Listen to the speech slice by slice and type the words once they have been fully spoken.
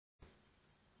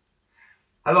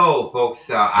Hello, folks.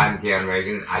 I'm Dan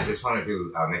Ragan. I just wanted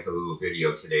to make a little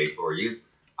video today for you.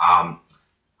 Um,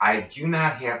 I do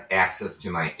not have access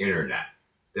to my internet.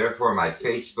 Therefore, my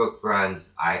Facebook friends,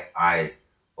 I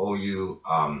owe you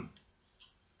an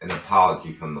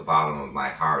apology from the bottom of my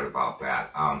heart about that.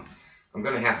 I'm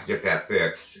going to have to get that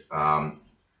fixed, and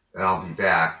I'll be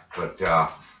back. But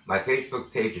my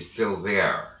Facebook page is still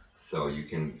there, so you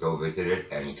can go visit it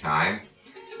anytime.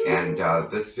 And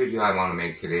this video I want to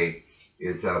make today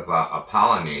is of a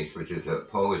polonaise, which is a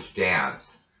Polish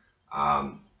dance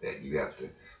that you have to,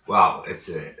 well, it's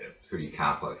a pretty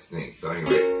complex thing. So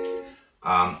anyway,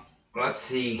 let's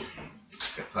see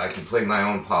if I can play my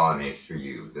own polonaise for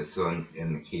you. This one's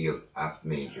in the key of F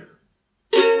major.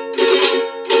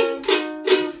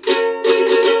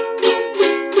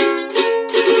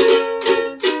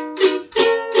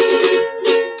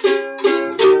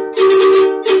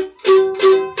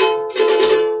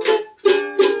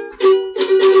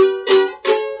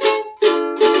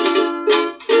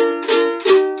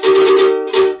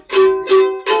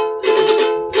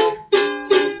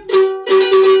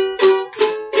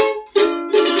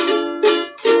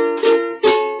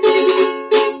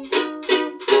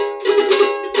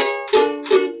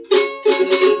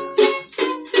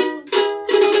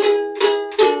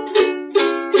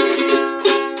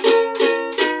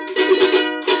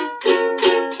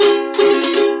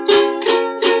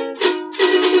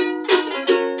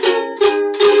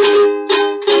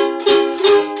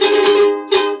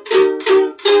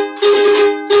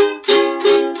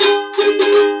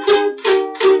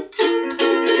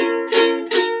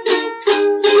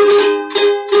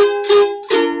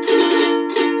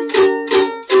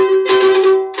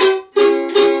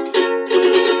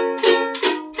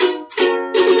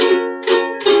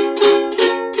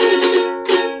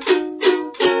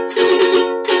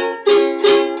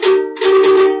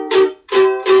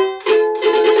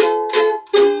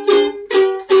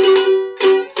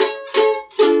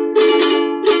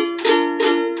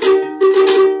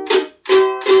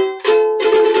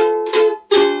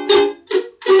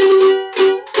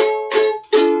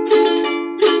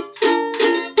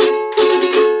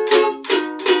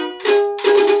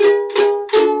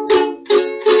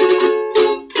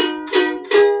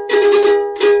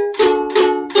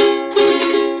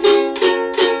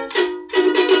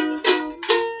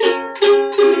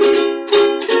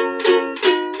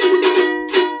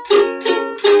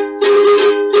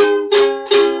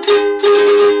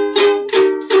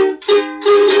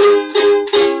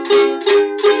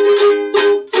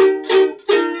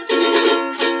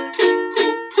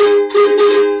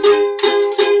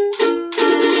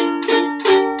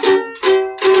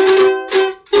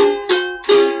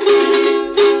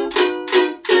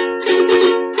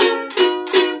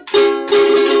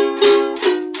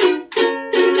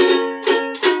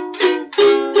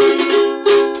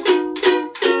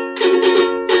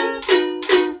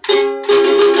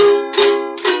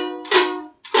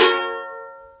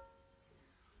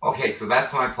 Okay, so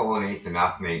that's my Polonaise in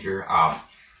F major.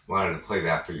 Wanted to play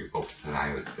that for you folks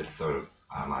tonight. It's sort of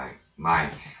on my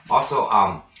mind.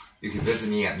 Also, you can visit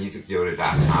me at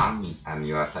musicyoda.com,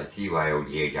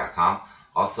 musicyoda.com.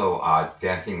 Also,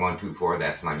 Dancing124,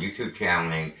 that's my YouTube channel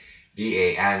name,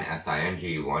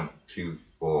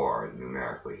 DANSING124,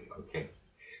 numerically. Okay,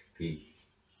 peace.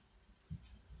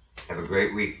 Have a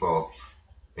great week, folks.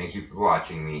 Thank you for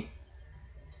watching me.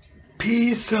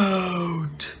 Peace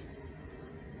out.